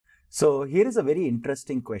So here is a very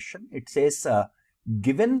interesting question. It says,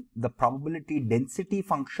 given the probability density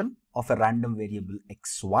function of a random variable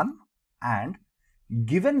x1 and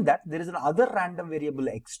given that there is another random variable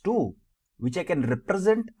x2 which I can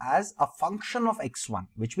represent as a function of x1,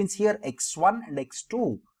 which means here x1 and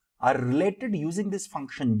x2 are related using this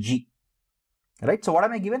function g, right? So what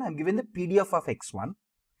am I given? I'm given the PDF of x1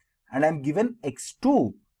 and I'm given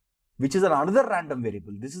x2, which is another random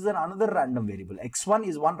variable. This is another random variable. X1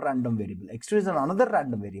 is one random variable. X2 is another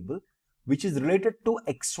random variable, which is related to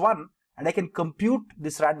x1, and I can compute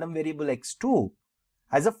this random variable x2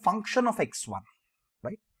 as a function of x1,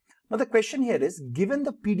 right? Now the question here is, given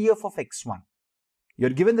the PDF of x1, you're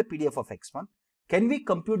given the PDF of x1, can we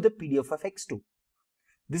compute the PDF of x2?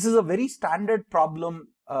 This is a very standard problem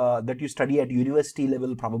that you study at university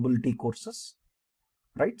level probability courses.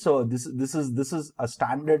 Right, so this is a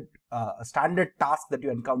standard task that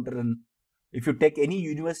you encounter in, if you take any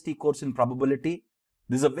university course in probability.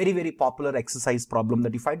 This is a very popular exercise problem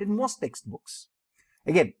that you find in most textbooks.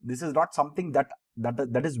 Again, this is not something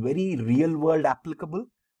that is very real world applicable,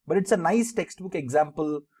 but it's a nice textbook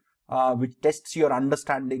example which tests your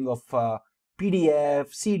understanding of PDF,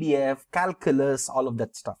 CDF, calculus, all of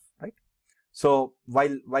that stuff, right? So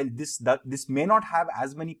while this may not have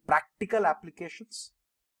as many practical applications,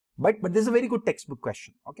 but this is a very good textbook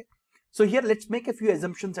question. Okay, so here let's make a few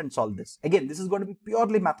assumptions and solve this. Again, this is going to be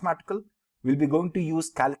purely mathematical. We'll be going to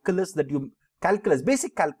use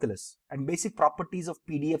basic calculus and basic properties of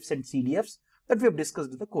PDFs and CDFs that we have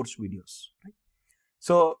discussed in the course videos, right?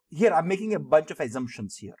 So here I'm making a bunch of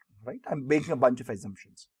assumptions here, right? I'm making a bunch of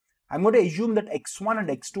assumptions. I'm going to assume that x1 and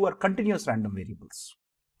x2 are continuous random variables,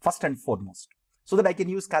 first and foremost, so that I can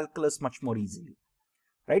use calculus much more easily.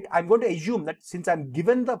 Right, I'm going to assume that since I'm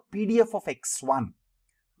given the PDF of x1,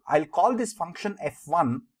 I'll call this function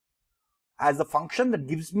f1 as the function that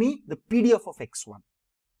gives me the PDF of x1,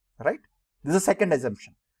 right? This is a second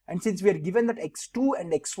assumption. And since we are given that x2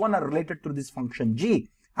 and x1 are related to this function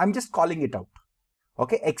g, I'm just calling it out.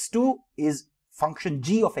 Okay, x2 is function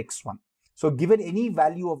g of x1. So given any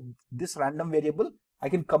value of this random variable, I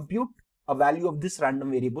can compute a value of this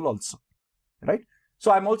random variable also, right? So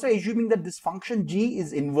I'm also assuming that this function g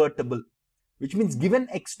is invertible, which means given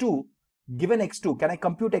x2, can I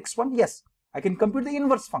compute x1? Yes, I can compute the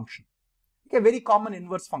inverse function. Okay, very common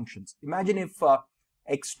inverse functions. Imagine if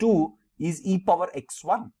x2 is e power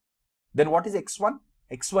x1, then what is x1?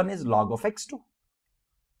 x1 is log of x2,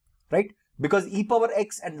 right? Because e power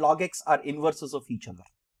x and log x are inverses of each other,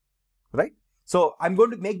 right? So I'm going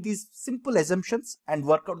to make these simple assumptions and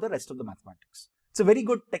work out the rest of the mathematics. It's a very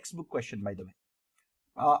good textbook question, by the way.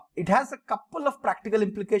 It has a couple of practical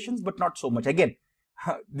implications, but not so much. Again,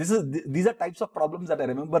 these are types of problems that I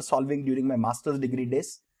remember solving during my master's degree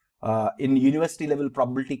days in university level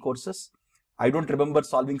probability courses. I don't remember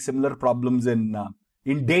solving similar problems in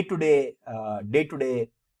day-to-day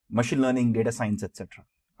machine learning, data science, etc.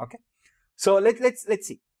 Okay, so let's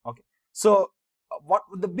see. Okay, so what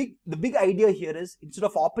the big idea here is, instead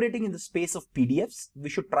of operating in the space of PDFs, we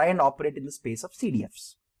should try and operate in the space of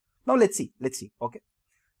CDFs. Now let's see. Okay.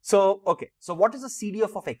 So what is the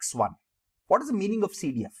CDF of x1? What is the meaning of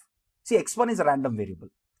CDF? See, x1 is a random variable.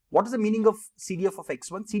 What is the meaning of CDF of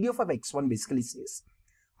x1? CDF of x1 basically says,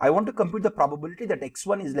 I want to compute the probability that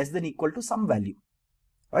x1 is less than or equal to some value.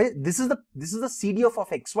 Right? This is the CDF of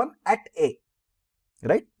x1 at a.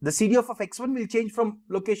 Right? The CDF of x1 will change from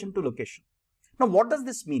location to location. Now, what does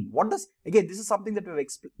this mean? Again, this is something that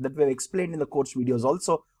we have explained in the course videos,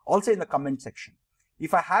 also in the comment section.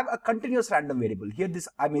 If I have a continuous random variable, here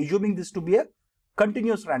I'm assuming this to be a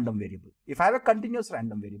continuous random variable. If I have a continuous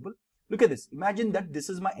random variable, look at this. Imagine that this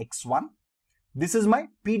is my x1, this is my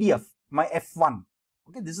PDF, my f1.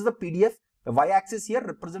 Okay, this is the PDF. The y-axis here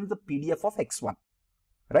represents the PDF of x1.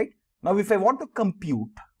 Right? Now, if I want to compute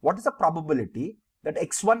what is the probability that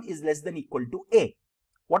x1 is less than or equal to a,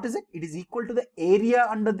 what is it? It is equal to the area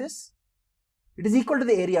under this. It is equal to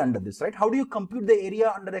the area under this, right? How do you compute the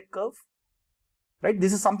area under a curve? Right?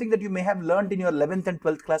 This is something that you may have learned in your 11th and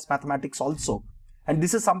 12th class mathematics also. And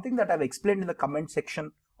this is something that I've explained in the comment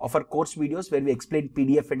section of our course videos, where we explain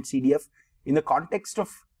PDF and CDF in the context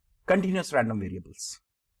of continuous random variables.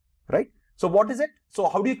 Right? So what is it? So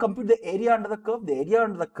how do you compute the area under the curve? The area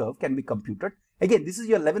under the curve can be computed. Again, this is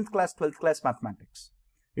your 11th class, 12th class mathematics.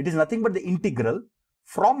 It is nothing but the integral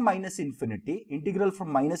from minus infinity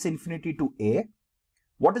to a.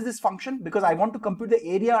 What is this function? Because I want to compute the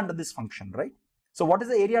area under this function, right? So what is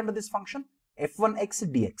the area under this function?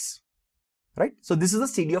 f1x dx, right? So this is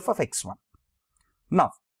the CDF of x1.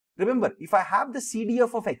 Now, remember, if I have the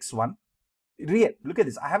CDF of x1, look at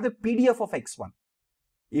this, I have the PDF of x1.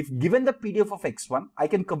 if given the PDF of x1, I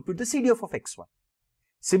can compute the CDF of x1.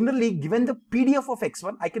 Similarly, given the PDF of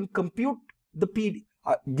x1, I can compute the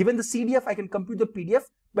given the CDF, I can compute the PDF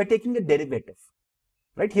by taking a derivative.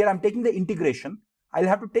 Right here, I'm taking the integration. I'll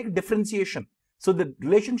have to take differentiation. So the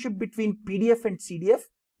relationship between PDF and CDF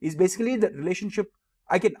is basically the relationship.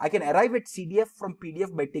 I can arrive at CDF from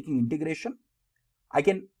PDF by taking integration. I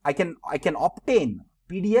can obtain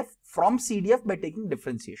PDF from CDF by taking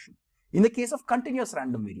differentiation. In the case of continuous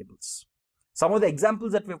random variables, some of the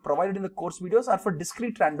examples that we have provided in the course videos are for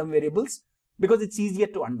discrete random variables because it's easier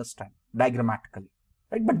to understand diagrammatically,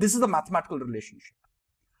 right? But this is the mathematical relationship.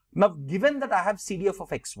 Now, given that I have CDF of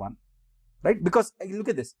x1, right? Because look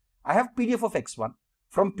at this, I have PDF of x1.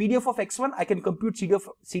 From PDF of x1, I can compute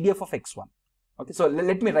CDF of x1. Okay, so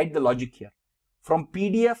let me write the logic here. From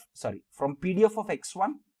PDF of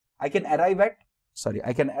x1, I can arrive at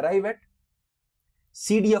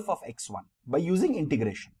CDF of x1 by using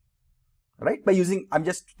integration, right? I'm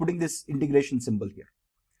just putting this integration symbol here.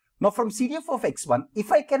 Now from CDF of x1,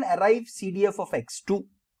 if I can arrive CDF of x2,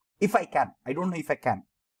 I don't know if I can.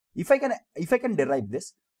 If I can derive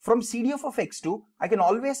this from CDF of x2, I can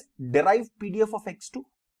always derive PDF of x2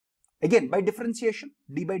 again by differentiation,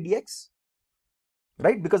 d by dx,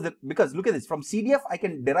 right? Because look at this, from CDF I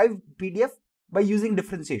can derive PDF by using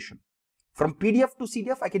differentiation. From PDF to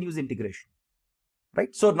CDF I can use integration,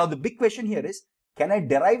 right? So now the big question here is, can I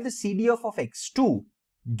derive the CDF of x2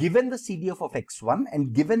 given the CDF of x1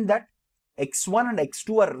 and given that x1 and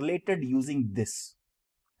x2 are related using this?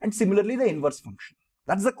 And similarly the inverse function.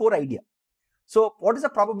 That's the core idea. So what is the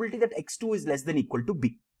probability that x2 is less than equal to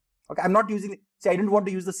b? Okay, I'm not using, I didn't want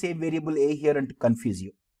to use the same variable a here and to confuse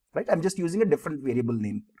you, right? I'm just using a different variable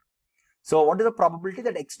name here. So what is the probability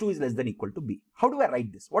that x2 is less than equal to b? How do I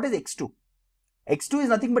write this? What is x2? x2 is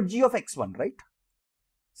nothing but g of x1, right?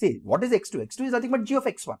 See, what is x2? x2 is nothing but g of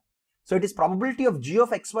x1. So it is probability of g of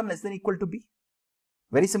x1 less than equal to b.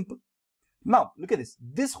 Very simple. Now look at this.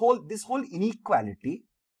 This whole inequality,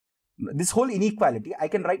 I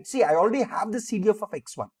can write, see, I already have the CDF of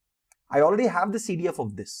x1. I already have the CDF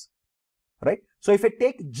of this, right? So if I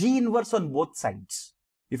take G inverse on both sides,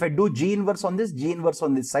 if I do G inverse on this, G inverse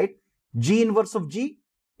on this side, G inverse of G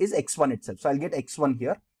is x1 itself. So I'll get x1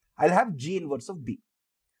 here. I'll have G inverse of B.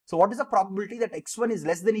 So what is the probability that x1 is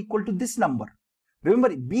less than equal to this number?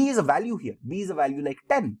 Remember, B is a value here. B is a value like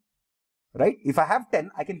 10, right? If I have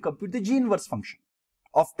 10, I can compute the G inverse function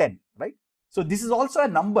of 10, right? So this is also a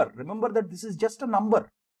number. Remember that this is just a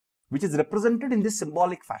number which is represented in this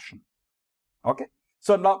symbolic fashion. Okay.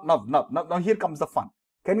 So now here comes the fun.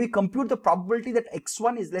 Can we compute the probability that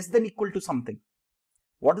x1 is less than equal to something?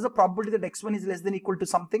 What is the probability that x1 is less than equal to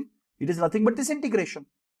something? It is nothing but this integration,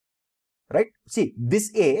 right? See,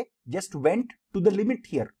 this a just went to the limit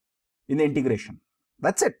here in the integration.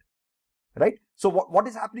 That's it, right? So what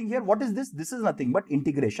is happening here? What is this? This is nothing but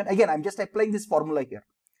integration. Again, I'm just applying this formula here.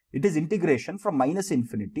 It is integration from minus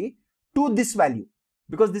infinity to this value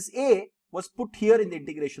because this a was put here in the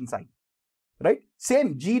integration sign, right?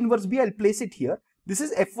 Same G inverse B, I'll place it here. This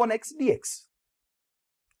is f1x dx,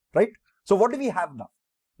 right? So what do we have now?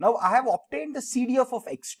 Now I have obtained the CDF of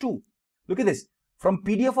x2. Look at this. From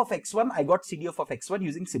PDF of x1, I got CDF of x1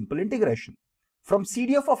 using simple integration. From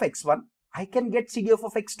CDF of x1, I can get CDF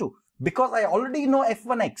of x2 because I already know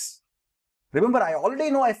f1x. Remember, I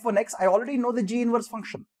already know f1x. I already know the G inverse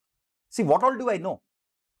function. See, what all do I know?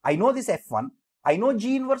 I know this f1. I know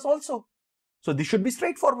G inverse also. So this should be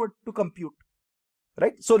straightforward to compute,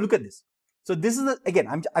 right? So look at this. So this is again,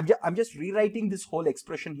 I'm just rewriting this whole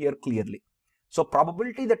expression here clearly. So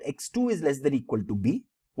probability that x2 is less than equal to b.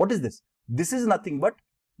 What is this? This is nothing but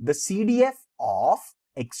the CDF of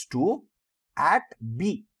x2 at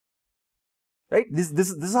b, right? This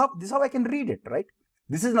is how I can read it, right?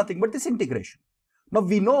 This is nothing but this integration. Now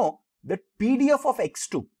we know that PDF of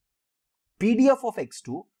x2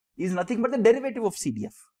 is nothing but the derivative of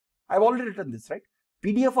CDF. I've already written this, right?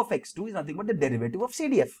 PDF of x2 is nothing but the derivative of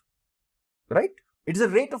CDF, right? It is a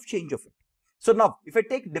rate of change of it. So now if I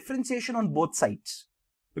take differentiation on both sides,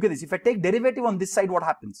 look at this. If I take derivative on this side, what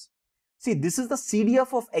happens? See, this is the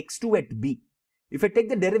CDF of x2 at b. If I take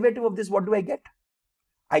the derivative of this, what do I get?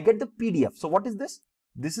 I get the PDF. So what is this?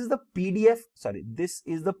 This is the PDF, this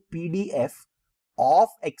is the PDF of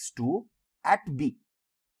x2 at b,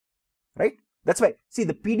 right? That's why, see,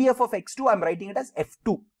 the PDF of x2, I'm writing it as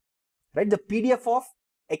f2, right? The PDF of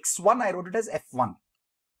x1, I wrote it as f1,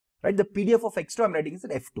 right? The PDF of x2, I'm writing it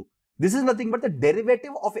as f2. This is nothing but the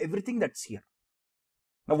derivative of everything that's here.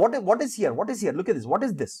 Now, what is here? What is here? Look at this. What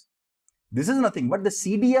is this? This is nothing but the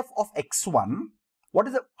CDF of x1.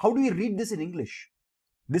 How do we read this in English?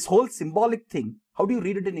 this whole symbolic thing, how do you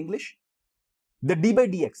read it in English? The d by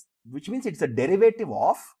dx, which means it's a derivative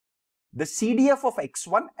of the CDF of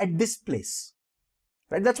x1 at this place,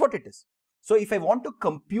 right? That's what it is. So if I want to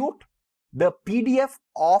compute the PDF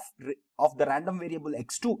of the random variable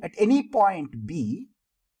x2 at any point b,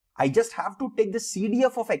 I just have to take the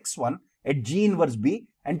CDF of x1 at G inverse b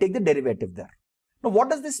and take the derivative there. Now, what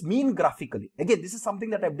does this mean graphically? Again, this is something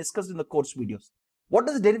that I've discussed in the course videos. What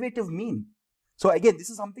does derivative mean? So again, this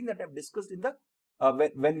is something that I've discussed in the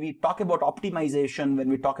when we talk about optimization, when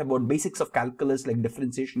we talk about basics of calculus like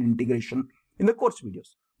differentiation, integration in the course videos.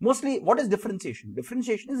 Mostly, what is differentiation?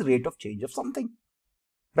 Differentiation is rate of change of something,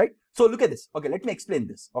 right? So look at this. Okay, let me explain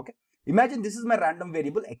this. Okay, imagine this is my random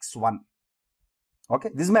variable x1. Okay,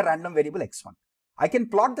 this is my random variable x1. I can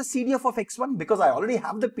plot the CDF of x1 because I already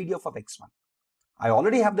have the PDF of x1. I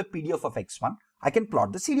already have the PDF of x1. I can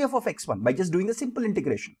plot the CDF of x1 by just doing the simple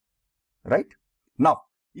integration, right? Now,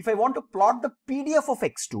 if I want to plot the PDF of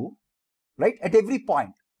x2, right, at every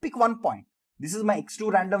point, pick one point. This is my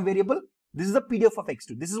x2 random variable. This is the PDF of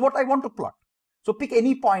x2. This is what I want to plot. So pick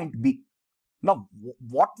any point b. Now,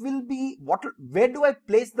 where do I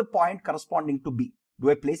place the point corresponding to b? Do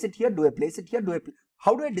I place it here? Do I place it here?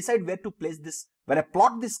 How do I decide where to place this? When I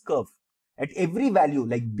plot this curve at every value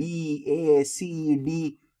like b, a, c,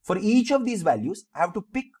 d, for each of these values, I have to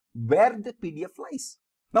pick where the PDF lies.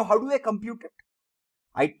 Now, how do I compute it?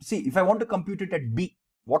 If I want to compute it at b,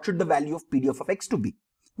 what should the value of PDF of x2 be?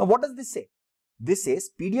 Now, what does this say? This says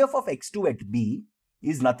PDF of x2 at b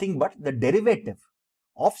is nothing but the derivative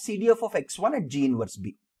of CDF of x1 at G inverse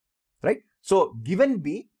b, right? So, given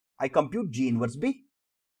b, I compute G inverse b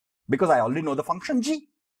because I already know the function g.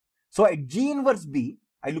 So, at G inverse b,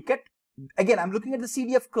 I look at, again, I'm looking at the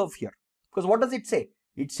CDF curve here because what does it say?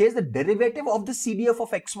 It says the derivative of the CDF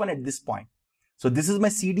of x1 at this point. So this is my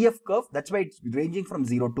CDF curve. That's why it's ranging from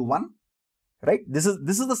 0 to 1, right? This is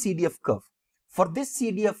the CDF curve. For this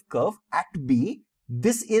CDF curve at b,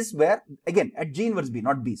 this is where, again, at G inverse b,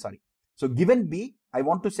 not b, sorry. So given b, I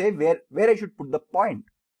want to say where I should put the point.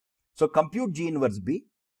 So compute G inverse b,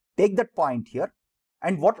 take that point here.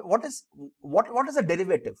 And what is the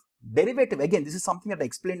derivative? Derivative, again, this is something that I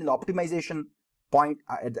explained in the optimization point,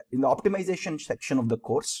 in the optimization section of the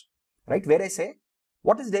course, right? Where I say,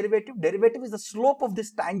 what is derivative? Derivative is the slope of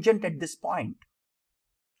this tangent at this point,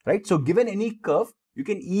 right? So given any curve, you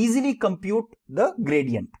can easily compute the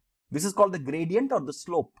gradient. This is called the gradient or the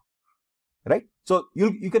slope, right? So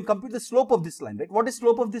you can compute the slope of this line, right? What is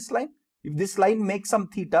slope of this line? If this line makes some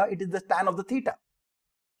theta, it is the tan of the theta.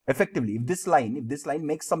 Effectively, if this line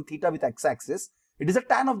makes some theta with x-axis, it is a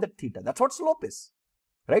tan of that theta. That's what slope is,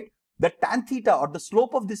 right? The tan theta or the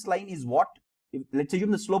slope of this line is what? Let's assume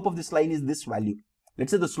the slope of this line is this value.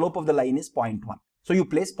 Let's say the slope of the line is 0.1. So you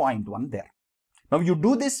place 0.1 there. Now you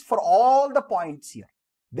do this for all the points here.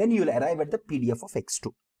 Then you will arrive at the PDF of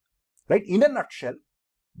x2. Right? In a nutshell,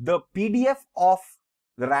 the PDF of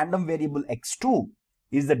the random variable x2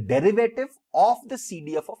 is the derivative of the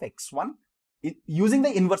CDF of x1 using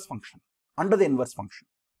the inverse function, under the inverse function.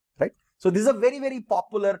 Right? So this is a very, very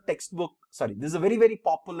popular textbook. This is a very, very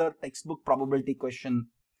popular textbook probability question.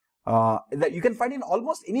 That you can find in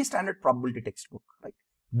almost any standard probability textbook, right?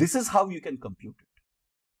 This is how you can compute it.